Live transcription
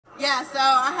Yeah, so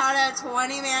I had a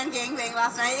 20-man gangbang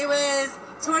last night. It was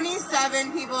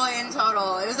 27 people in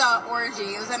total. It was an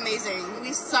orgy. It was amazing.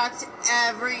 We sucked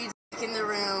every dick in the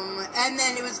room, and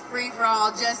then it was free for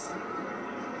all, just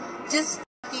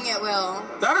fucking at will.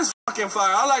 That is fucking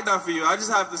fire. I like that for you. I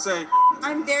just have to say,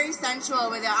 I'm very sensual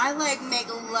with it. I like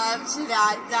make love to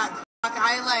that.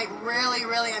 I like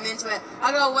really am into it.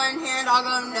 I'll go one hand. I'll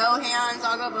go no hands.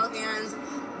 I'll go both hands.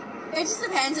 It just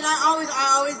depends, and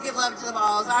I always give love to the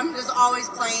balls. I'm just always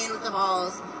playing with the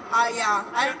balls. Yeah,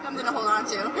 I have something to hold on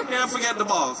to. Can't forget the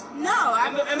balls. No,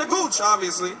 and the gooch,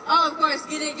 obviously. Oh, of course,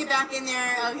 get back in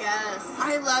there. Oh yes,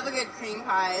 I love a good cream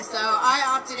pie. So I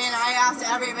opted in. I asked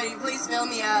everybody, please fill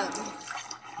me up.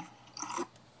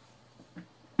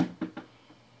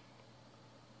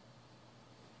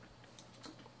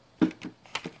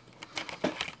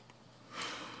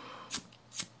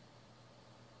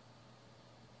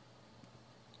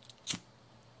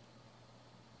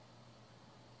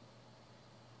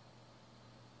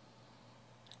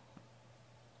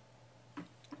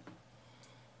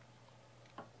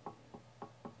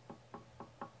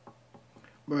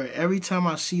 Bro, every time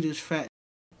I see this fat,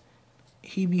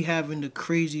 he be having the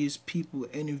craziest people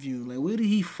interviewing. Like, where did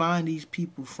he find these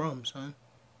people from, son?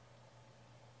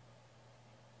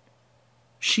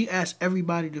 She asked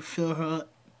everybody to fill her up.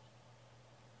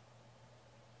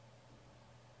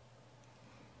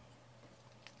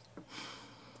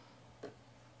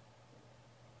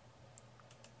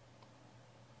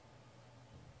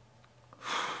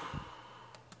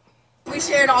 We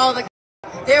shared all the.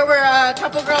 There were a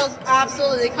couple girls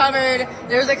absolutely covered.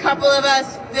 There's a couple of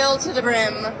us filled to the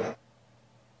brim.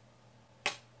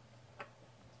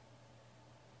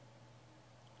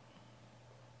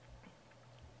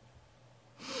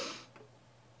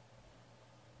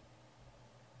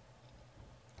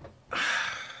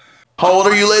 How old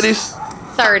are you ladies?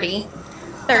 30.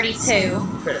 32.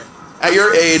 At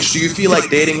your age, do you feel like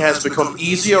dating has become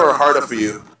easier or harder for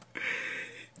you?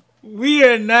 We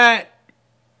are not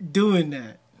doing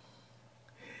that.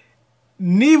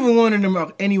 Neither one of them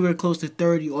are anywhere close to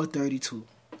 30 or 32.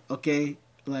 Okay?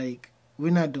 Like,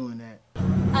 we're not doing that.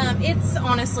 It's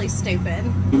honestly stupid.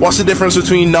 What's the difference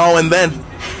between now and then?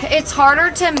 It's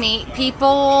harder to meet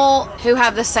people who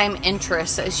have the same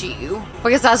interests as you.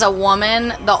 Because as a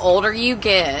woman, the older you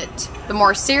get, the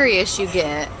more serious you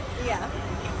get. Yeah.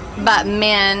 But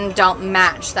men don't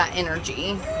match that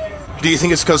energy. Do you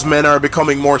think it's because men are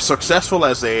becoming more successful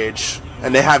as they age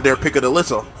and they have their pick of the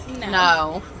litter?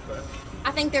 No. I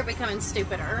think they're becoming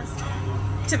stupider,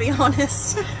 to be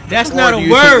honest. That's Or not do a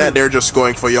you word. think that they're just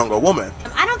going for younger women?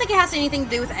 I don't think it has anything to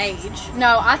do with age.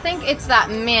 No, I think it's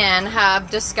that men have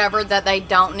discovered that they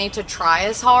don't need to try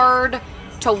as hard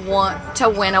to want to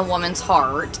win a woman's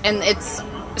heart. And it's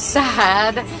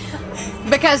sad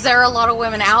because there are a lot of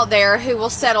women out there who will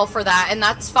settle for that, and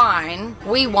that's fine.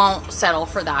 We won't settle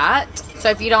for that. So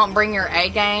if you don't bring your A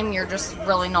game, you're just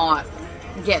really not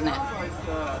getting it.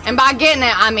 And by getting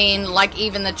it, I mean like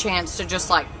even the chance to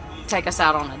just like take us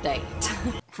out on a date.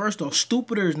 First off,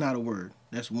 stupider is not a word.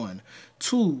 That's one.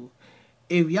 Two,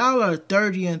 if y'all are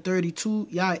 30 and 32,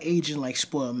 y'all aging like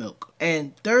spoiled milk.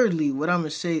 And thirdly, what I'm going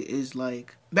to say is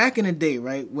like, back in the day,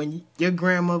 right, when your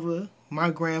grandmother, my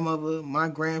grandfather,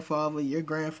 your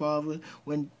grandfather,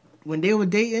 when they were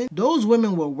dating, those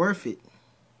women were worth it.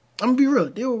 I'm going to be real,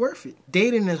 they were worth it.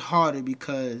 Dating is harder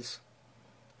because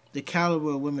the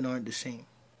caliber of women aren't the same.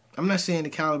 I'm not saying the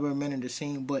caliber of men are the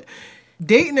same, but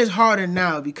dating is harder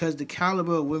now because the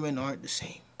caliber of women aren't the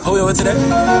same. Who you with today?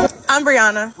 I'm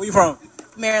Brianna. Where you from?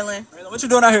 Maryland. What you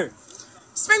doing out here?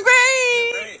 Spring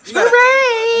break. Spring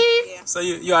break. Yeah. So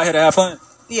you out here to have fun?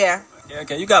 Yeah.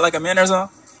 Okay. You got like a man or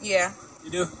something? Yeah.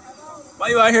 You do? Why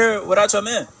you out here without your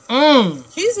man?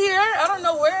 He's here. I don't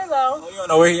know where though. Oh, you don't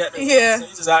know where he at? Yeah. So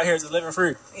you just out here just living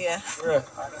free? Yeah. For real.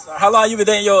 How long you been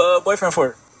dating your boyfriend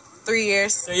for? 3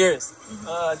 years. 3 years.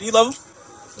 Do you love him?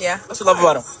 Yeah. What you love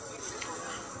about him?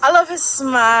 I love his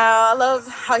smile. I love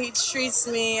how he treats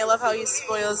me. I love how he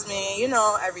spoils me. You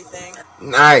know, everything.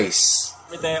 Nice.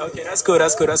 Everything. Okay, that's cool.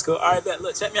 All right, bet.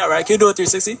 Look, check me out, right? Can you do a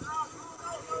 360?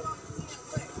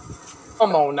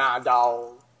 Come on now,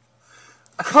 dog.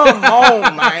 Come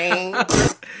on, man.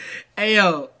 Hey,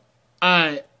 yo.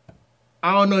 I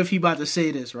don't know if he about to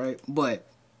say this, right? But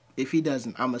if he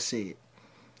doesn't, I'm going to say it.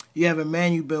 You have a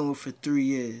man you've been with for 3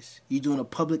 years. You're doing a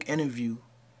public interview.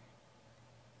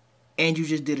 And you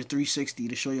just did a 360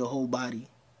 to show your whole body.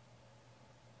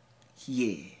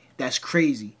 Yeah, that's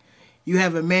crazy. You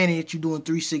have a man that you're doing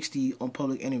 360 on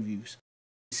public interviews.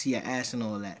 See your ass and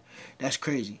all that. That's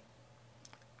crazy.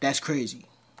 That's crazy.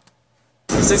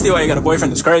 360 while you got a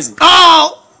boyfriend is crazy.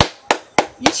 Oh!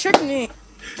 You tricked me.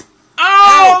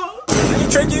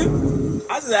 trick you?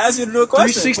 I just asked you to do a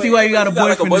question. 360 while you got a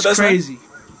boyfriend boy is best friend? crazy.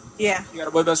 Yeah. You got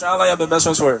a boy best friend? How long y'all been best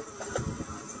friends for?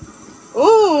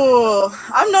 Ooh,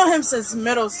 I've known him since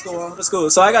middle school. That's cool.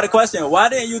 So I got a question. Why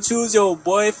didn't you choose your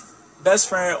best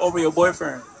friend over your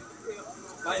boyfriend?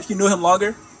 Why, if you knew him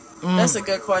longer? That's a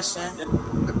good question.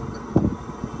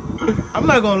 I'm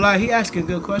not gonna lie, he asking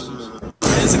good questions.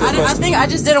 It's a good I question. think I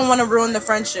just didn't want to ruin the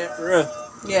friendship. For real.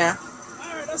 Yeah.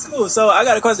 Alright, that's cool. So I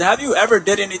got a question. Have you ever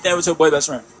did anything with your boy best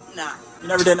friend? Nah. You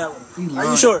never did that with him? You Are you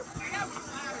lying. sure?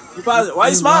 You positive? Why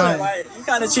you You smiling? lying. Why, you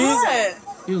kind of cheesy? What?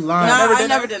 You lying. Nah, never I did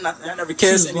never that? did nothing. You never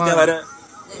kissed, She's anything lying. like that?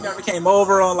 You never came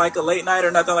over on like a late night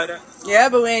or nothing like that? Yeah,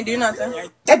 but we ain't do nothing.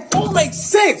 That don't make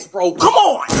sense, bro. Come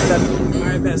on.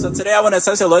 Alright, man. So today I want to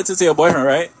test your loyalty to your boyfriend,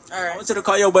 right? I Alright. want you to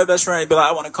call your boy best friend and be like,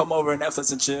 I want to come over and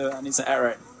Netflix and chill. I need some act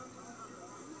right.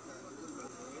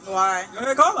 Why? Go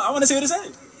ahead, call him. I want to see what he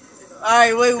say.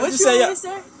 Alright, wait, what you you say, want yeah. me to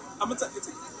say? I'm gonna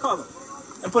call him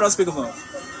and put on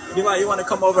speakerphone. Be like, you want to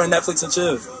come over and Netflix and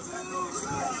chill.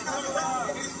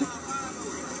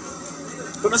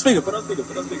 Put on speaker.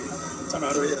 Turn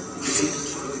out over here.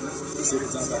 See what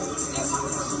it's about.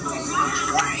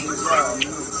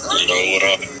 Yo, what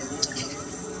up?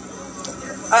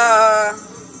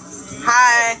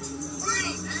 Hi.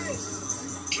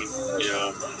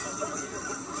 Yo,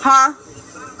 Huh?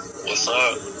 what's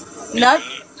up?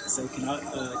 Nothing. So can I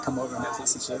come over and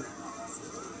Netflix and chill?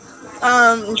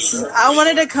 I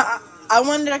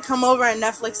wanted to come over and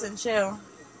Netflix and chill.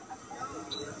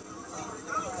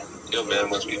 Your man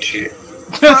must be cheating.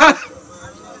 Huh?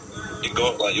 You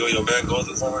go like you and your man goes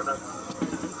to somewhere right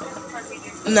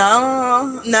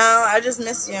now? No, I just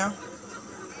miss you.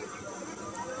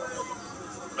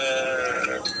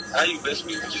 Man, how you miss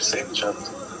me? Did you say each other?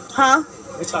 Huh?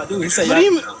 What y'all do? He said, What do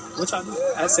you mean? What y'all do?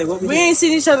 I say, what we We do? ain't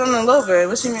seen each other in a little bit.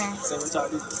 What you mean? Say, what y'all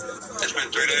do? It's been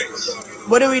 3 days.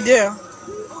 What do we do?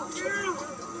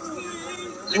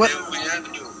 We What? did what we had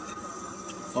to do.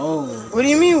 Oh. What do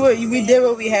you mean? We did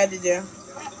what we had to do.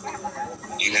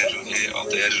 You had your head off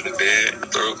the edge of the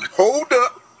bed. Throw. Hold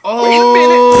up.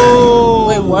 Oh.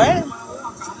 Wait, what?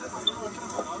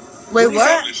 Wait,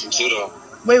 what? Pseudo.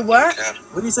 Wait, what?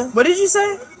 What do you say? What did you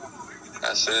say?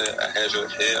 I said I had your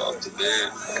head off the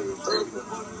bed and throw.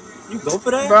 You go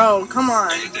for that? Bro, come on.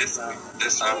 Hey, this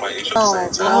time I hit you at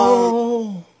the same time.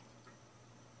 Oh.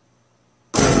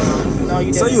 No,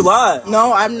 you didn't. So you lied.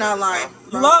 No, I'm not lying.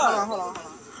 You Bro, lied. Hold on.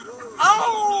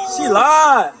 Oh. She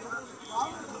lied.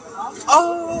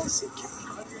 Oh.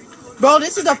 Bro,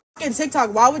 this is a fucking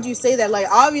TikTok. Why would you say that? Like,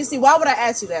 obviously, why would I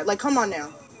ask you that? Like, come on now.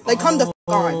 Like, come the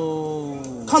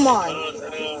on. Come on.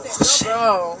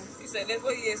 Bro.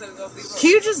 Can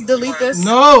you just delete this?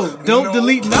 No, don't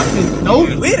delete nothing. Nope.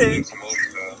 Delete it.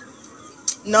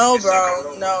 No,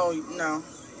 bro. No.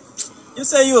 You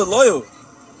say you were loyal.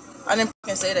 I didn't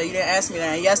fucking say that. You didn't ask me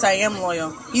that. Yes, I am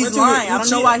loyal. He's But you- lying. you I don't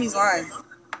know cheated. why he's lying.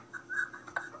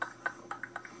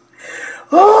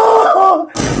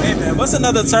 Hey man, what's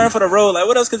another term for the road? Like,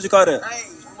 what else could you call that?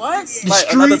 What? Like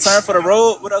another streets. term for the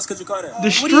road? What else could you call that?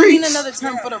 The What do you mean streets. another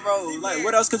term for the road? Like,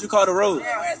 what else could you call the road?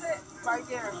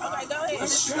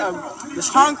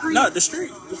 Concrete? No, the street.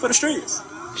 You for the streets.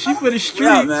 She for the Yeah,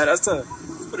 streets. man, that's tough.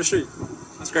 You for the street.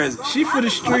 That's crazy. She for the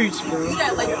streets, bro.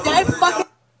 Yeah, like that fucking.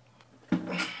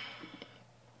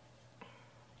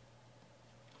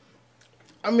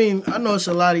 I mean, I know it's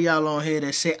a lot of y'all on here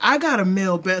that say, I got a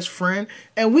male best friend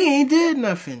and we ain't did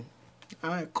nothing.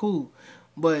 All right, cool.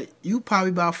 But you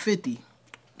probably about 50,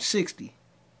 60,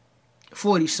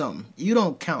 40 something. You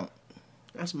don't count.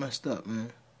 That's messed up,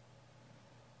 man.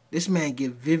 This man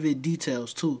give vivid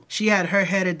details too. She had her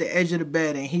head at the edge of the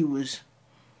bed and he was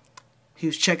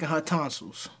checking her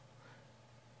tonsils.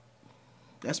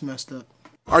 That's messed up.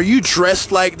 Are you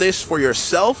dressed like this for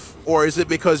yourself, or is it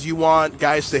because you want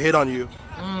guys to hit on you?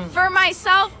 For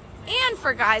myself and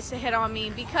for guys to hit on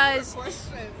me, because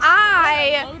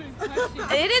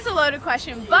it is a loaded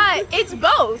question, but it's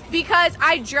both, because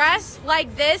I dress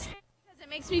like this because it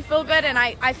makes me feel good and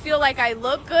I feel like I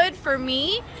look good for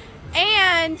me,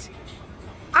 and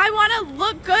I want to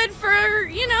look good for,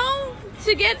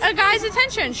 to get a guy's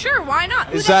attention. Sure, why not?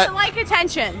 Who doesn't like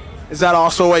attention? Is that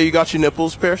also why you got your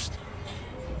nipples pierced?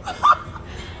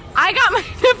 I got my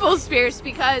nipples pierced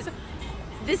because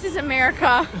this is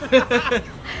America.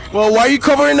 Well, why are you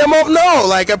covering them up now?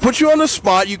 Like, I put you on the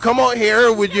spot. You come out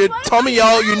here with your tummy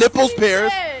out, your nipples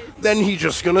pierced. Then he's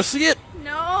just gonna see it.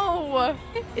 No.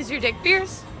 Is your dick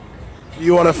pierced?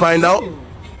 You want to find out?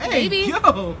 Maybe.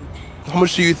 Yo. How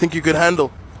much do you think you could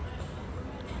handle?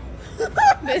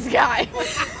 This guy.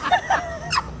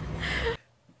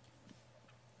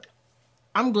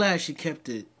 I'm glad she kept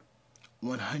it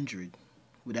 100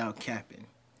 without capping.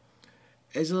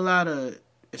 it's a lot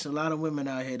of women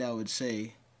out here that would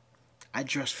say, I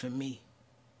dress for me.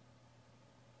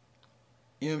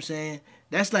 You know what I'm saying?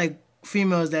 That's like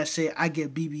females that say, I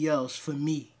get BBLs for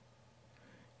me.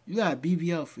 You got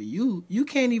BBL for you. You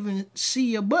can't even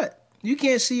see your butt. You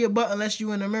can't see your butt unless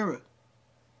you in the mirror.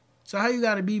 So how you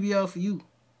got a BBL for you?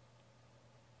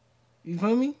 You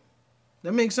feel me?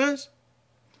 That makes sense?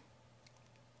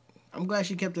 I'm glad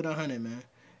she kept it 100, man.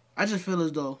 I just feel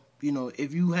as though, you know,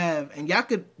 if you have, and y'all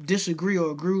could disagree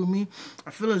or agree with me,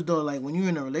 I feel as though, like, when you're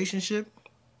in a relationship,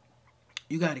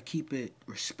 you got to keep it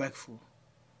respectful.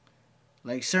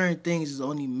 Like, certain things is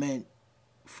only meant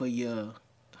for your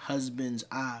husband's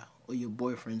eye or your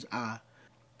boyfriend's eye.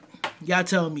 Y'all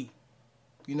tell me,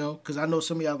 you know, because I know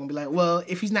some of y'all going to be like, well,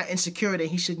 if he's not insecure, then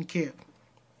he shouldn't care.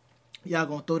 Y'all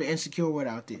going to throw the insecure word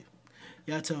out there.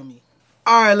 Y'all tell me.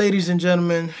 All right, ladies and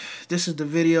gentlemen, this is the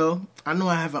video. I know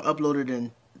I haven't uploaded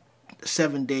in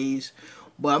 7 days,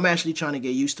 but I'm actually trying to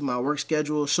get used to my work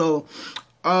schedule. So,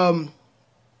 I'm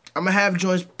going to have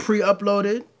joints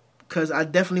pre-uploaded because I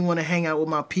definitely want to hang out with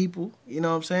my people. You know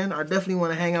what I'm saying? I definitely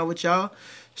want to hang out with y'all.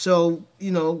 So, you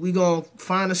know, we going to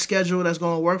find a schedule that's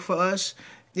going to work for us.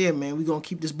 Yeah, man, we going to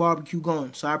keep this barbecue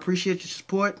going. So, I appreciate your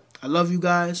support. I love you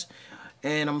guys,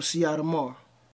 and I'm going to see y'all tomorrow.